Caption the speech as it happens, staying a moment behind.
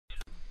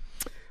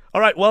All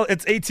right, well,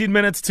 it's 18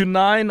 minutes to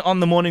 9 on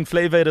the Morning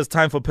Flavor. It is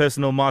time for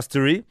Personal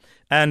Mastery.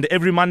 And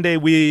every Monday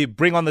we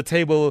bring on the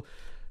table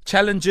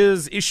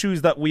challenges,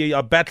 issues that we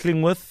are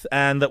battling with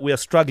and that we are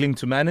struggling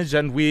to manage.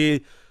 And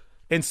we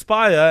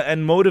inspire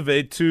and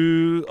motivate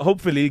to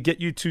hopefully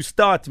get you to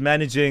start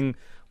managing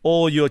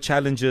all your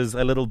challenges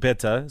a little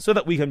better so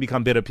that we can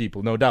become better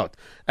people, no doubt.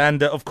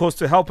 And of course,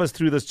 to help us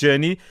through this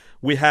journey,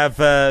 we have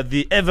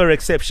the ever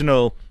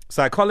exceptional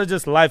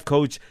psychologist, life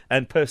coach,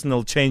 and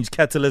personal change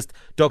catalyst,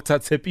 Dr.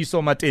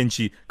 Tshepiso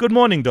Matenjie. Good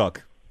morning,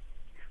 Doc.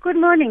 Good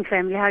morning,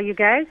 family. How are you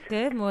guys?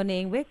 Good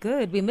morning. We're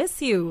good. We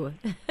miss you.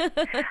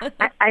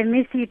 I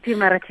miss you too,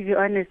 Mara. To be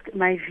honest,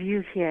 my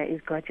view here is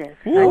gorgeous.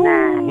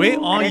 Ooh, where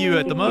are you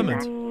at the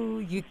moment?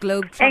 Ooh, you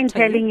globetrotter. Ain't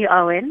telling you,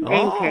 Owen.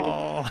 Ain't telling.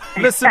 Oh,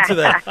 listen to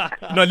that.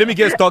 No, let me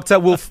guess, Doctor.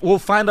 We'll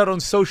find out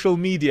on social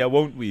media,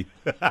 won't we?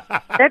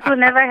 That will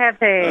never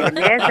happen.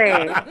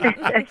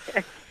 Yes,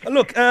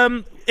 Look,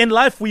 in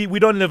life, we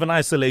don't live in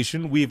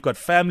isolation. We've got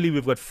family,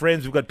 we've got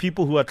friends, we've got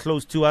people who are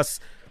close to us.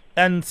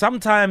 And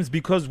sometimes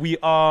because we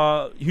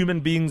are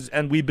human beings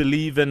and we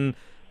believe in,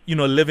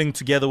 living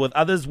together with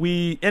others,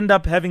 we end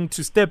up having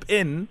to step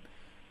in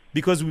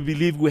because we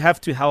believe we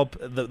have to help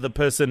the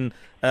person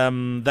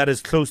that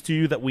is close to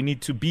you, that we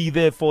need to be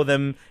there for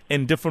them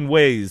in different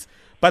ways.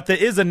 But there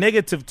is a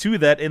negative to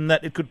that in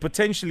that it could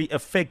potentially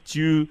affect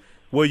you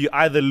where you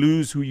either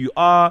lose who you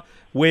are,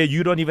 where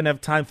you don't even have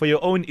time for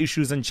your own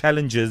issues and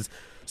challenges.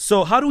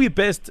 So how do we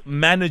best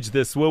manage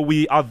this where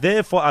we are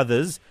there for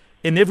others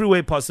in every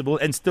way possible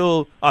and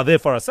still are there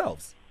for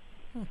ourselves?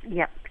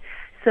 Yeah.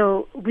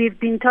 So we've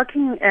been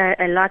talking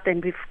a lot,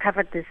 and we've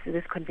covered this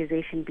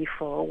conversation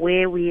before,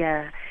 where we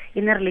are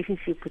in a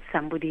relationship with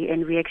somebody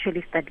and we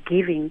actually start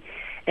giving,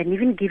 and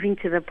even giving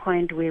to the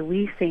point where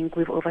we think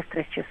we've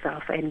overstretched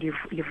yourself and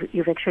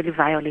you've actually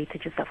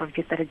violated yourself, or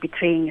you started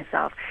betraying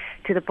yourself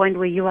to the point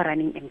where you are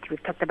running empty.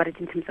 We've talked about it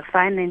in terms of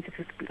finances,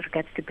 with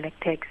regards to black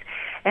tax,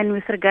 and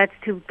with regards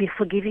to be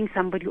forgiving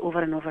somebody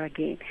over and over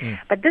again.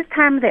 But this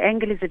time the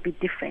angle is a bit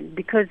different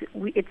because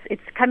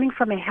it's coming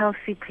from a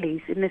healthy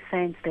place, in the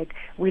sense that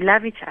we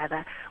love each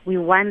other, we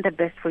want the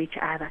best for each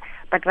other.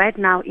 But right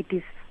now it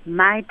is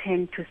my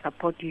turn to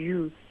support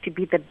you to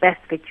be the best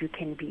that you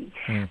can be.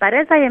 But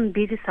as I am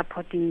busy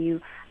supporting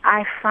you,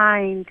 I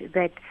find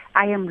that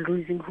I am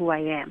losing who I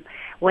am,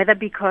 whether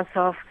because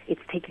of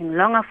it's taking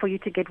longer for you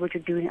to get what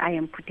you're doing, I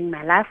am putting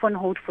my life on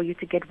hold for you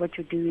to get what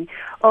you're doing,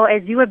 or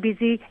as you are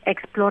busy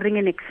exploring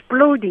and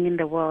exploding in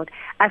the world,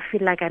 I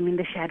feel like I'm in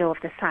the shadow of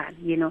the sun,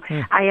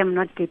 I am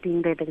not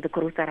getting the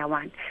growth that I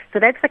want. So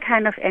that's the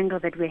kind of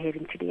angle that we're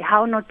having today,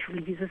 how not to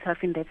lose yourself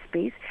in that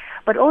space,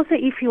 but also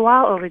if you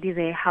are already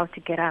there, how to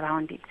get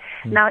around it.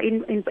 Now,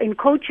 in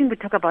coaching, we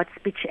talk about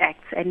speech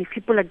acts, and if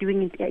people are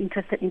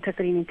interested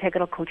in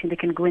integral coaching, they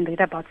can go and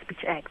read about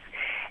speech acts.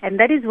 And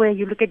that is where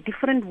you look at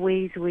different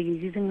ways where you're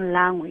using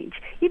language,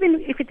 even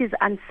if it is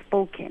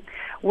unspoken,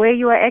 where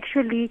you are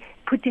actually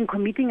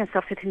committing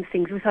yourself to certain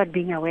things without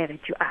being aware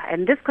that you are.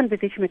 And this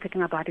conversation we're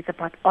talking about is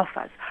about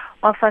offers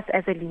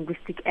as a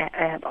linguistic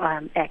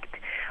act,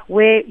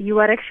 where you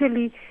are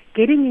actually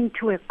getting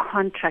into a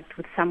contract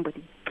with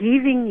somebody,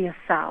 giving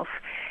yourself,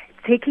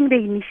 taking the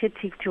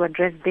initiative to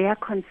address their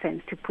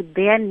concerns, to put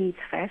their needs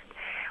first,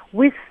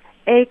 with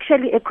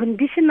actually a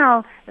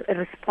conditional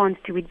response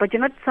to it, but you're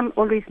not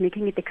always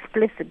making it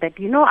explicit that,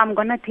 I'm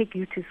going to take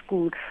you to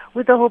school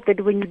with the hope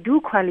that when you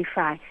do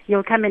qualify,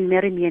 you'll come and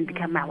marry me and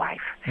become my wife.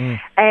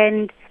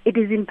 And it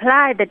is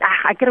implied that,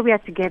 I get we are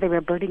together,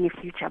 we're building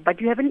a future, but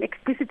you haven't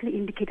explicitly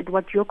indicated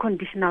what your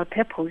conditional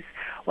purpose,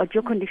 what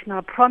your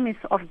conditional promise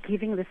of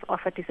giving this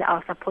offer to say,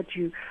 I'll support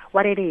you,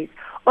 what it is.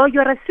 Or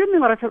you're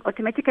assuming or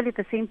automatically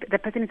the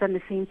person is on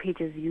the same page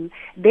as you.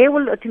 They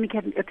will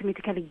automatically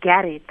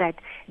get it that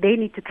they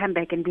need to come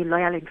back and be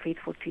loyal and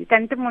faithful to you.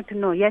 Then they want to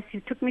know, yes,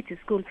 you took me to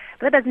school,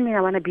 but that doesn't mean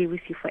I want to be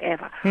with you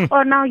forever.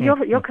 Or now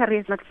your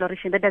career is not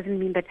flourishing. That doesn't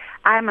mean that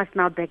I must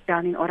now back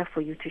down in order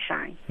for you to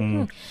shine.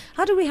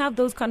 How do we have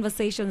those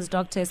conversations,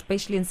 Doctor,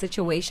 especially in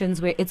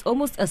situations where it's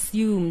almost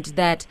assumed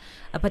that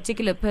a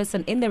particular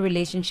person in the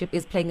relationship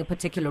is playing a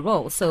particular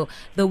role? So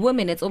the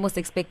woman, it's almost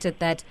expected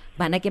that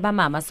banake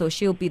mama, so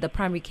she'll be the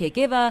primary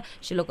caregiver,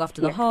 she'll look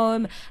after the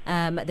home,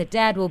 the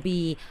dad will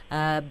be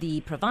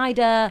the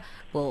provider,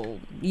 will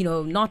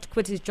not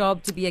quit his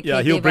job to be a caregiver.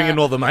 Yeah, he'll bring in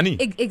all the money.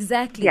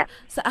 Exactly. Yeah.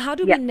 So how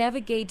do we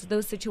navigate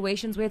those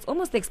situations where it's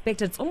almost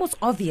expected, it's almost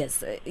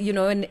obvious,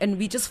 and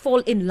we just fall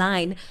in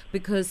line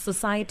because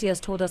society has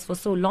told us for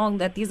so long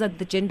that these are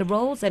the gender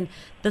roles and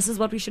this is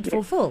what we should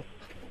fulfill?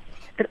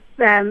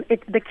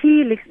 The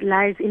key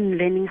lies in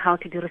learning how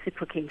to do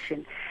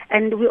reciprocation.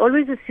 And we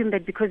always assume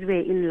that because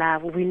we're in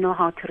love, we know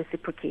how to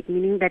reciprocate,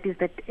 meaning that is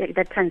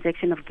that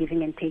transaction of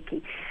giving and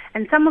taking.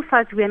 And some of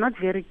us, we are not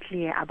very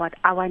clear about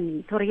our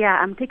needs. Or,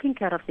 I'm taking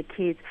care of the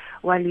kids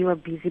while you are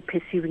busy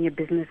pursuing your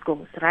business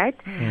goals, right?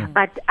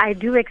 But I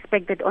do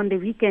expect that on the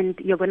weekend,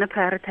 you're going to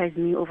prioritize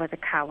me over the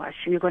car wash.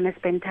 You're going to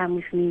spend time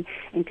with me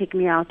and take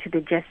me out to the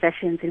jazz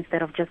sessions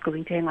instead of just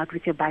going to hang out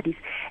with your buddies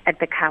at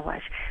the car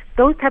wash.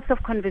 those types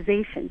of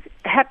conversations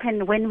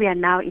happen when we are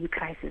now in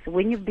crisis,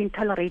 when you've been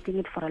tolerating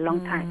it for a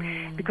long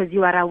time, because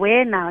you are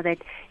aware now that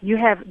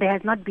there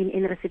has not been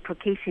any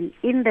reciprocation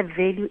in the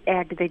value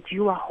add that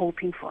you are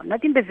hoping for,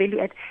 not in the value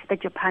add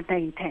that your partner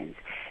intends.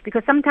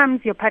 Because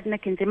sometimes your partner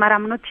can say, Mara,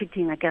 I'm not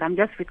cheating again, I'm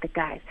just with the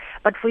guys.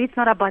 But for you, it's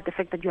not about the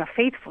fact that you are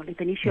faithful. It's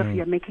an issue of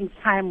you're making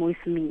time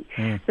with me.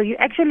 So you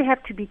actually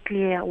have to be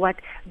clear what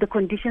the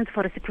conditions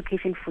for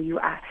reciprocation for you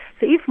are.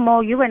 So if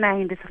more you and I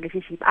in this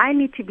relationship, I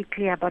need to be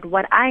clear about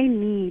what I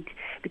need,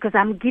 because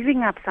I'm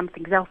giving up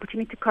something, the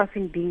opportunity cost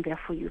in being there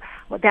for you.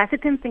 Well, there are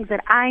certain things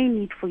that I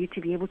need for you to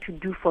be able to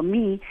do for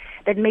me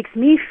that makes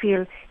me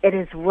feel it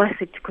is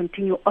worth it to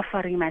continue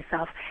offering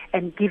myself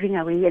and giving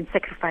away and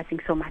sacrificing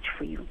so much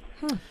for you.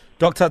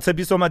 Dr.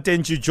 Tshepiso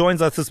Matenjie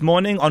joins us this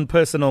morning on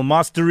Personal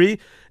Mastery,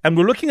 and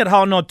we're looking at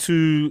how not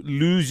to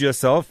lose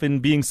yourself in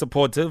being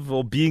supportive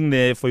or being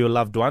there for your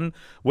loved one,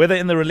 whether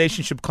in the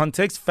relationship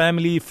context,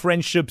 family,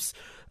 friendships,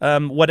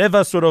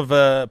 whatever sort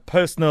of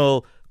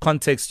personal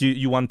context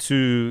you want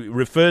to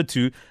refer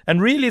to.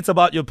 And really, it's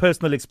about your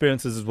personal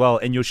experiences as well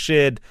and your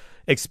shared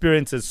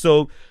experiences.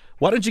 So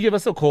why don't you give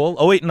us a call,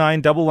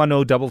 089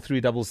 110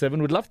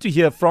 3377. We'd love to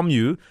hear from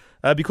you.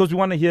 Because we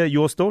want to hear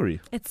your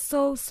story. It's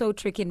so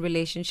tricky in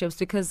relationships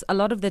because a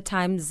lot of the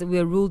times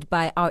we're ruled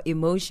by our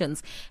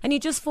emotions and you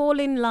just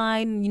fall in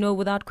line,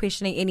 without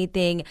questioning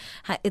anything.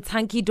 It's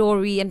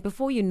hunky-dory, and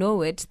before you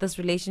know it, this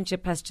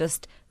relationship has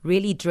just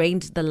really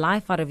drained the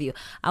life out of you.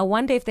 I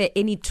wonder if there are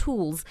any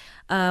tools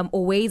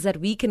or ways that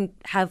we can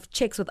have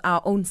checks with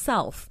our own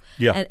self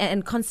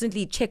and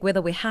constantly check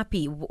whether we're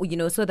happy,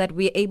 so that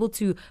we're able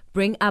to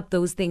bring up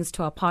those things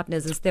to our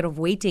partners instead of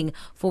waiting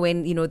for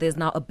when, there's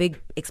now a big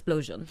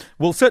explosion.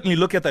 We'll certainly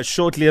look at that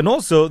shortly. And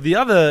also, the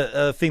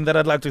other thing that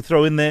I'd like to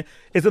throw in there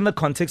is in the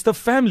context of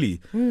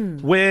family,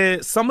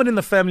 where someone in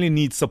the family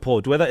needs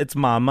support, whether it's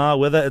mama,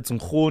 whether it's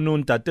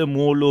nkhono, ntate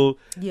molo,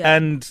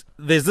 and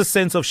there's this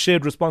sense of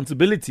shared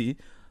responsibility,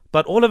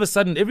 but all of a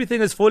sudden,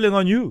 everything is falling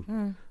on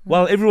you,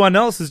 while everyone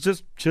else is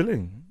just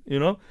chilling.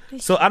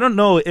 So I don't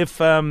know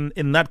if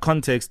in that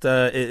context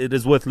it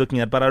is worth looking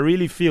at, but I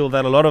really feel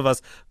that a lot of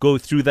us go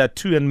through that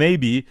too, and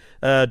maybe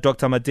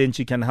Dr.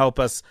 Matenjie can help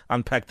us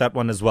unpack that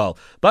one as well.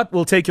 But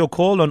we'll take your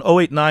call on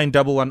 089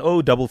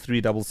 110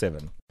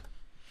 3377.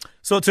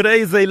 So today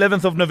is the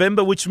 11th of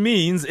November, which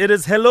means it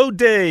is Hello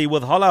Day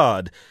with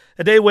Hollard,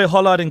 a day where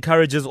Hollard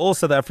encourages all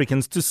South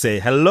Africans to say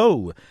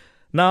hello.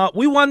 Now,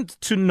 we want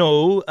to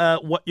know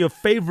what your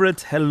favorite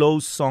hello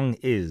song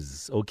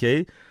is,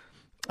 okay?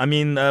 I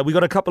mean, we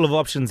got a couple of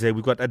options here.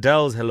 We've got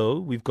Adele's Hello.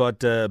 We've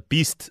got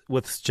Beast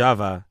with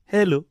Java,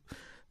 Hello.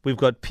 We've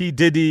got P.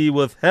 Diddy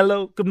with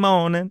Hello, Good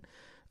Morning.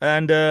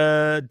 And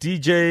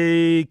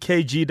DJ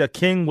KG The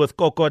King with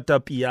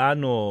Kokota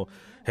Piano,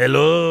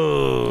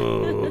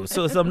 Hello.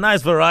 So some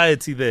nice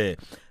variety there.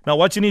 Now,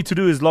 what you need to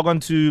do is log on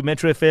to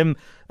Metro FM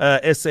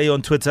SA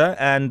on Twitter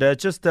and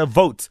just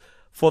vote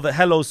for the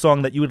Hello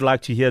song that you would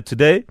like to hear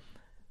today.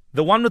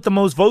 The one with the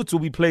most votes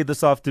will be played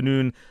this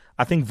afternoon.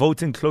 I think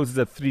voting closes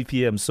at 3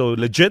 p.m. So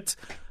legit,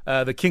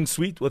 the King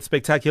Suite with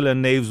Spectacular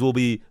Knaves will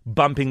be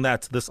bumping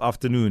that this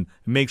afternoon.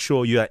 Make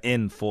sure you are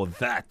in for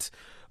that.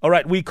 All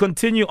right, we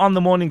continue on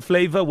the morning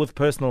flavor with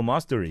Personal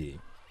Mastery.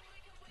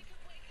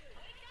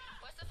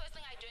 What's the first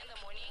thing I do in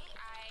the morning?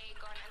 I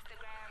go on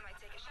Instagram, I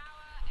take a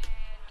shower, and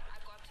I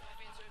go up to my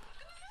friend's room.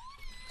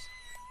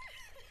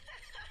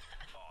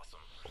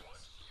 Awesome.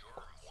 What's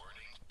your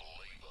morning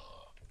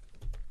flavor?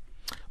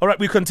 All right,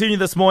 we continue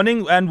this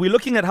morning, and we're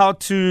looking at how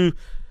to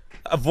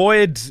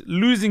avoid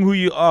losing who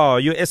you are,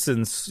 your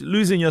essence,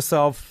 losing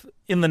yourself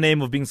in the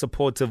name of being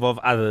supportive of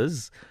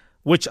others,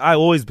 which I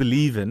always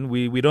believe in.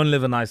 We don't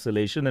live in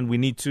isolation, and we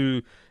need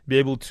to be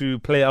able to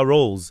play our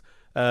roles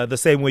the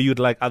same way you'd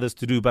like others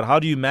to do. But how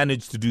do you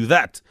manage to do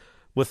that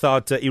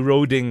without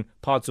eroding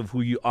parts of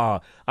who you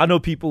are? I know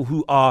people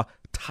who are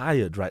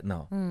tired right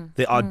now.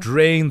 They are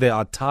drained, they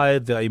are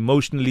tired, they are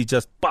emotionally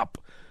just pop.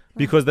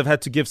 Because they've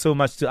had to give so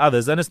much to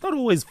others. And it's not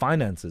always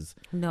finances.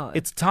 No.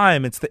 It's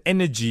time, it's the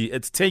energy,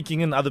 it's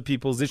taking in other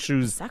people's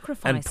issues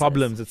and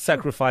problems, it's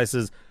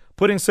sacrifices,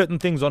 putting certain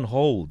things on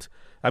hold.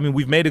 I mean,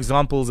 we've made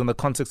examples in the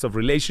context of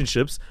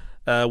relationships,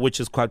 which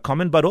is quite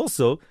common, but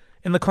also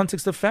in the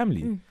context of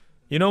family.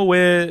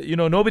 Where,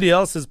 nobody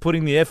else is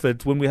putting the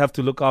effort when we have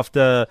to look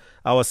after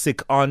our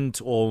sick aunt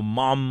or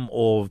mom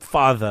or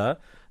father,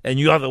 and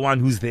you are the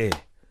one who's there,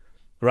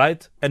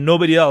 right? And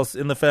nobody else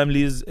in the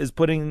family is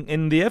putting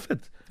in the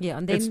effort. Yeah,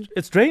 and then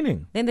it's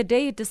draining. Then the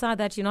day you decide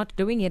that you're not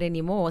doing it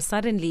anymore,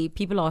 suddenly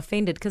people are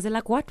offended because they're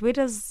like, what? Where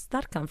does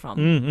that come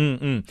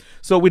from?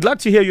 So we'd like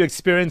to hear your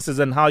experiences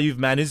and how you've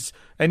managed.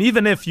 And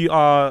even if you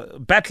are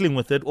battling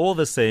with it, all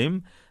the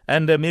same,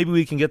 and maybe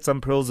we can get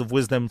some pearls of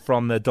wisdom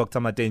from Dr.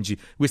 Matenjie.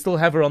 We still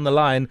have her on the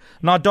line.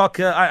 Now,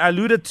 Doc, I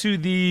alluded to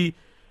the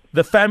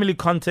family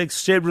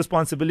context, shared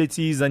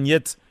responsibilities, and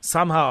yet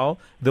somehow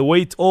the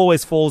weight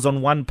always falls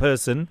on one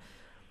person.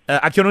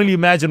 I can only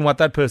imagine what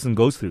that person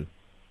goes through.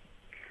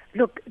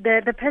 Look,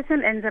 the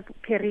person ends up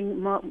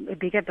carrying a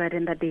bigger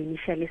burden that they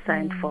initially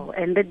signed for.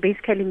 And that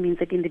basically means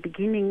that in the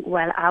beginning,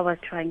 while I was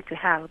trying to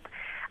help,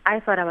 I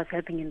thought I was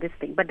helping in this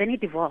thing. But then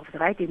it evolves,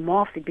 right? It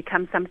morphs. It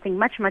becomes something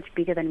much, much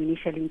bigger than we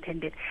initially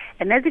intended.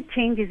 And as it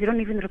changes, you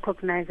don't even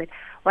recognize it.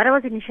 What I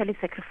was initially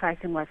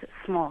sacrificing was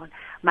small.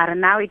 But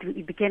now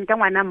it became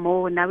Kangwana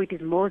Mo. Now it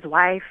is Mo's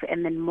wife,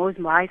 and then Mo's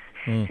wife's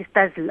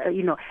sisters,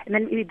 and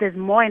then there's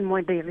more and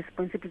more. The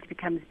responsibility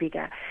becomes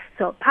bigger.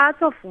 So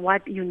part of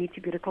what you need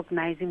to be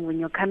recognizing when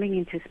you're coming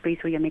into a space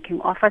where you're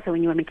making offers or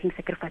when you're making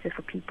sacrifices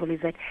for people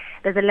is that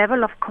there's a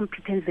level of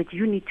competence that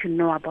you need to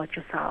know about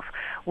yourself,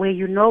 where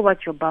you know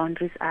what your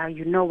boundaries are,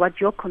 you know what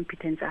your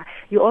competence are.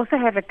 You also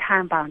have a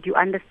time bound. You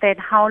understand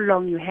how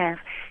long you have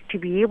to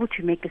be able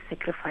to make the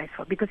sacrifice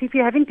for. Because if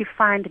you haven't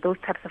defined those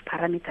types of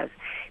parameters,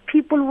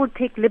 people will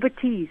take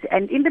liberties.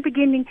 And in the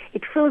beginning,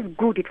 it feels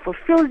good. It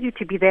fulfills you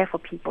to be there for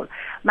people.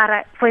 But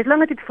for as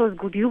long as it feels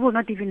good, you will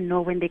not even know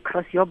when they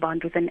cross your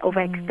boundaries and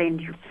overextend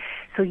you.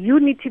 So you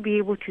need to be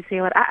able to say,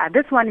 well,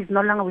 this one is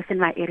no longer within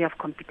my area of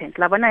competence.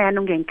 Labana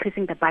yanonge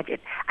increasing the budget.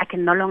 I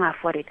can no longer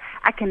afford it.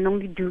 I can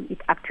only do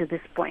it up to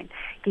this point.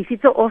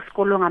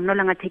 I'm no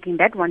longer taking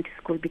that one to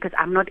school because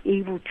I'm not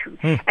able to.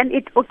 And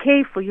it's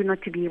okay for you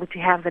not to be able to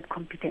have that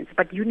competence,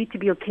 but you need to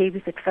be okay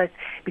with it first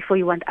before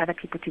you want other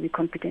people to be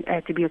competent,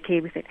 to be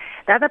okay with it.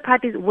 The other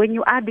part is when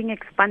you are being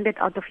expanded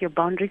out of your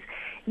boundaries,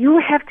 you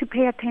have to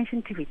pay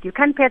attention to it. You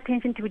can't pay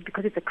attention to it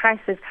because it's a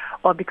crisis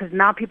or because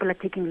now people are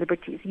taking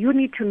liberties. You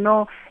need to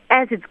know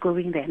as it's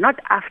going there, not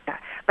after.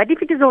 But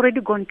if it has already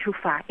gone too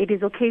far, it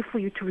is okay for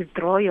you to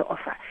withdraw your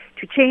offer,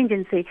 to change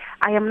and say,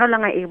 I am no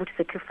longer able to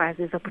sacrifice.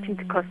 There's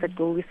opportunity costs that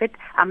go with it.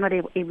 I'm not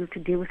able to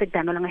deal with it.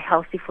 They're no longer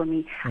healthy for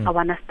me. I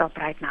want to stop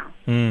right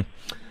now.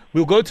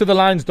 We'll go to the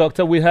lines,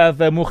 Doctor. We have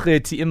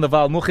Mokgeti in the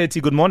Val.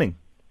 Mokgeti, good morning.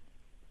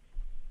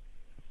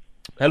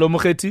 Hello,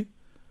 Mokgeti.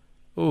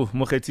 Oh,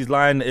 Mokgeti's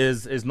line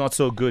is not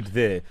so good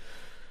there.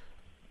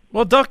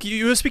 Well, Doc,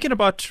 you were speaking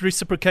about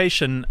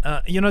reciprocation.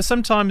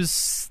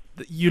 Sometimes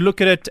you look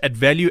at it at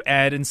value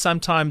add, and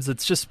sometimes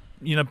it's just,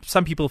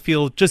 some people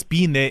feel just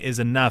being there is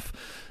enough.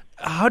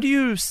 How do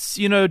you,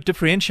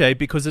 differentiate?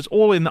 Because it's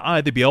all in the eye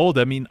of the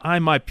beholder. I mean, I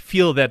might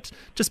feel that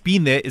just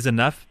being there is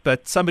enough,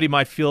 but somebody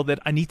might feel that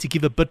I need to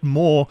give a bit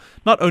more,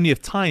 not only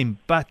of time,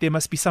 but there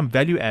must be some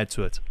value add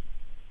to it.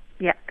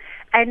 Yeah.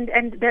 And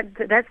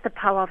that's the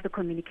power of the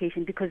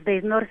communication, because there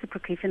is no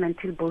reciprocation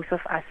until both of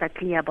us are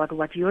clear about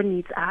what your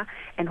needs are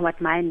and what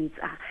my needs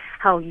are.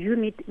 How you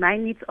meet my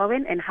needs,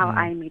 Owen, and how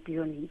I meet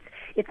your needs.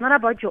 It's not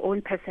about your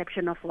own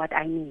perception of what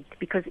I need.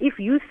 Because if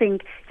you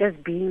think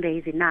just being there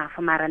is enough,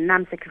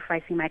 I'm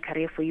sacrificing my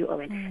career for you,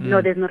 Owen.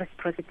 No, there's no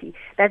reciprocity.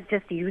 That's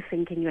just you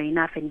thinking you're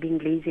enough and being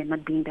lazy and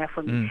not being there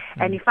for me.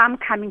 And if I'm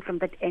coming from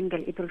that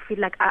angle, it will feel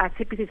like,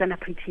 Tshepiso is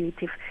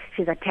unappreciative.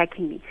 She's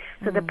attacking me.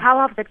 So the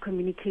power of that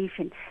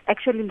communication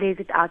actually lays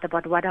it out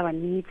about what our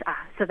needs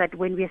are, so that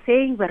when we're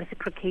saying we're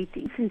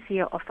reciprocating,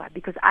 sincere offer.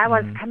 Because I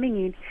was coming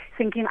in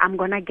thinking I'm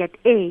going to get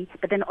A,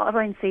 but then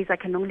Owen says I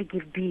can only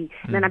give B.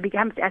 And then I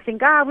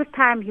think, with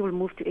time he will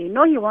move to A.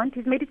 No, he won't.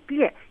 He's made it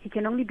clear. He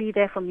can only be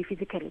there for me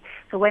physically.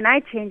 So when I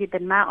changed it,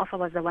 then my offer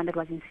was the one that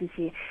was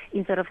insincere,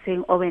 instead of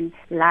saying Owen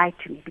lied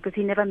to me, because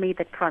he never made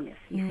that promise.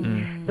 You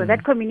see? So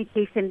that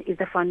communication is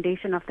the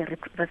foundation of the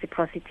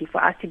reciprocity,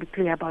 for us to be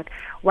clear about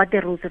what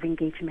the rules of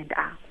engagement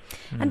are.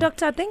 And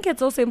Doctor, I think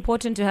it's also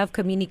important to have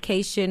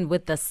communication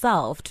with the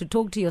self, to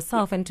talk to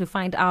yourself and to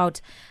find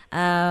out,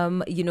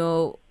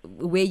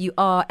 where you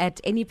are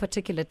at any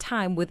particular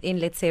time within,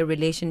 let's say, a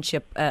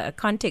relationship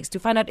context, to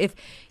find out if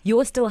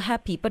you're still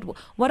happy. But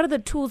what are the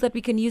tools that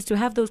we can use to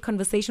have those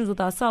conversations with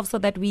ourselves, so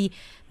that we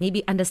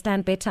maybe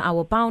understand better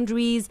our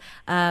boundaries?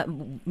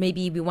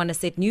 Maybe we want to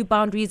set new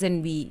boundaries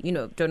and we,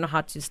 don't know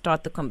how to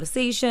start the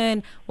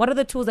conversation. What are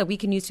the tools that we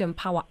can use to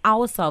empower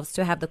ourselves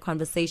to have the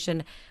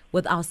conversation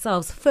with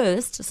ourselves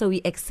first, so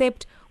we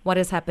accept what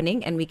is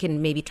happening and we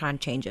can maybe try and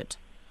change it?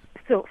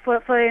 So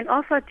for an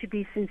offer to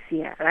be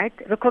sincere, right,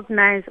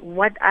 recognize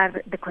what are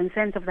the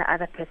concerns of the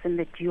other person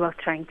that you are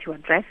trying to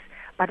address,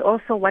 but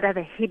also what are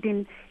the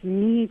hidden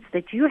needs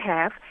that you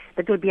have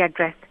that will be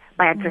addressed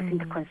by addressing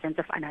the concerns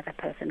of another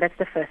person. That's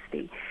the first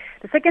thing.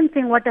 The second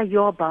thing, what are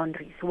your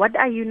boundaries? What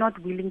are you not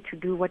willing to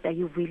do? What are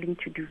you willing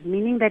to do?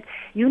 Meaning that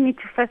you need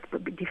to first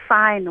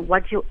define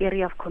what your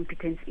area of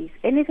competence is.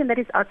 Anything that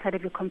is outside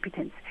of your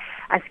competence,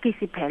 as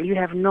Kisipel, you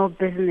have no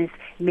business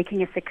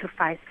making a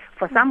sacrifice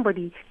for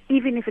somebody,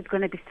 even if it's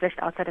going to be stretched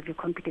outside of your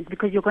competence,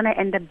 because you're going to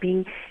end up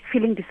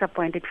feeling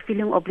disappointed,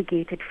 feeling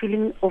obligated,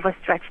 feeling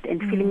overstretched,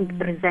 and feeling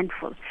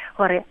resentful.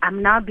 Or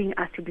I'm now being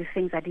asked to do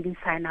things I didn't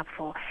sign up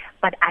for,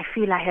 but I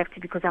feel I have to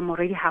because I'm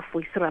already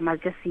halfway through. I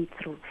must just see it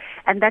through.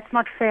 And that's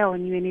not fair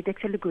on you, and it's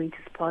actually going to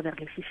spoil the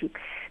relationship.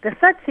 The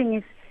third thing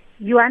is,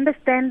 you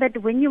understand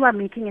that when you are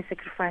making a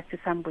sacrifice to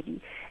somebody,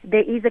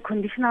 there is a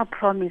conditional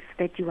promise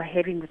that you are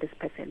having with this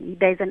person.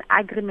 There is an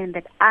agreement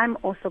that I'm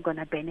also going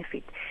to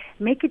benefit.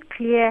 Make it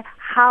clear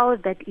how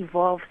that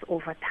evolves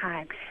over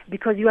time,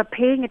 because you are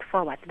paying it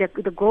forward.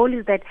 The goal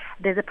is that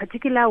there's a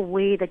particular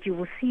way that you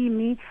will see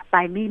me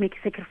by me making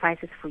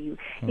sacrifices for you.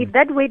 If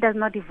that way does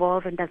not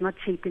evolve and does not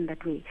shape in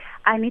that way,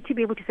 I need to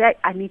be able to say,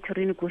 I need to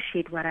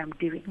renegotiate what I'm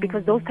doing,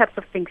 because those types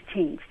of things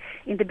change.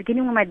 In the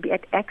beginning, we might be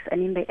at X,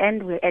 and in the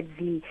end, we're at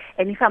Z.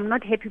 And if I'm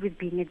not happy with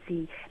being at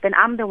Z, then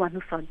I'm the one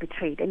who felt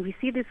betrayed. And we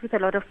see this with a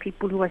lot of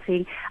people who are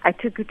saying, I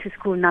took you to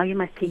school, now you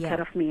must take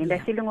care of me. And they're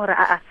feeling,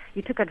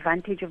 you took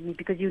advantage of me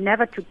because you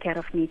never took care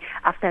of me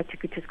after I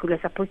took you to school. You're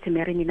supposed to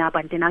marry me now,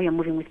 but now you're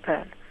moving with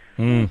Pearl.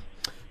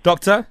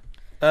 Doctor,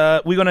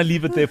 we're going to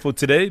leave it there for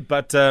today,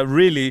 but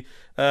really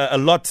a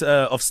lot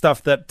of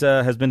stuff that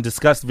has been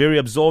discussed, very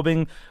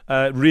absorbing,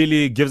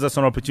 really gives us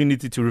an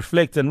opportunity to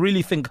reflect and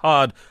really think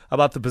hard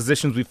about the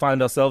positions we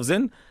find ourselves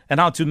in and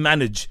how to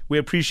manage. We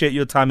appreciate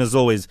your time as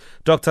always.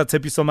 Dr.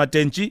 Tshepiso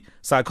Matenjie,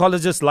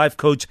 psychologist, life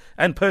coach,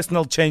 and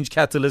personal change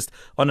catalyst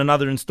on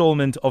another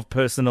installment of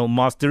Personal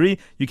Mastery.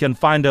 You can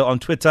find her on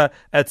Twitter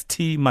at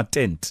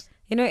 @tmatent.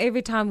 You know,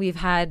 every time we've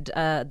had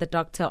the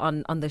doctor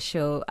on the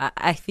show,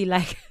 I feel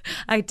like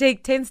I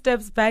take 10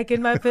 steps back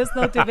in my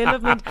personal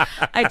development.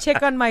 I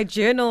check on my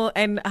journal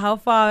and how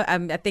far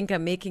I think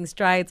I'm making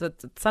strides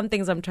with some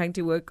things I'm trying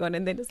to work on.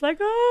 And then it's like,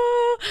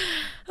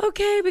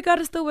 okay, we got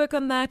to still work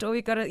on that. Or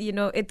we got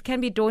to, it can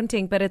be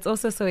daunting, but it's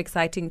also so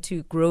exciting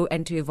to grow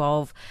and to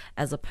evolve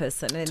as a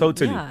person. And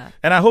totally. Yeah.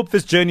 And I hope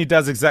this journey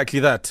does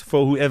exactly that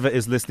for whoever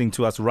is listening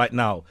to us right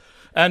now.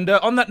 And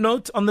on that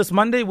note, on this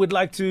Monday, we'd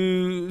like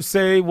to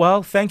say,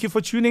 well, thank you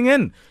for tuning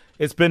in.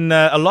 It's been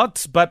a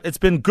lot, but it's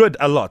been good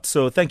a lot.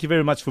 So thank you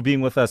very much for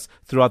being with us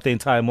throughout the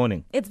entire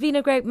morning. It's been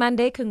a great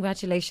Monday.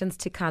 Congratulations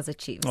to Kaizer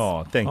Chiefs.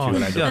 Oh, thank you,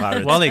 Orlando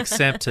Pirates. Well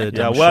accepted.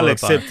 Yeah, well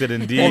accepted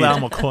indeed.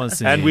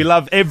 And we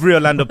love every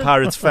Orlando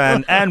Pirates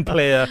fan and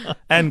player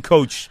and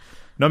coach.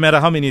 No matter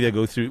how many they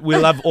go through, we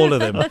love all of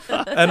them.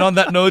 And on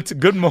that note,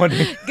 good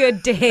morning.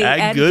 Good day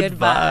and good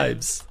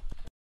vibes.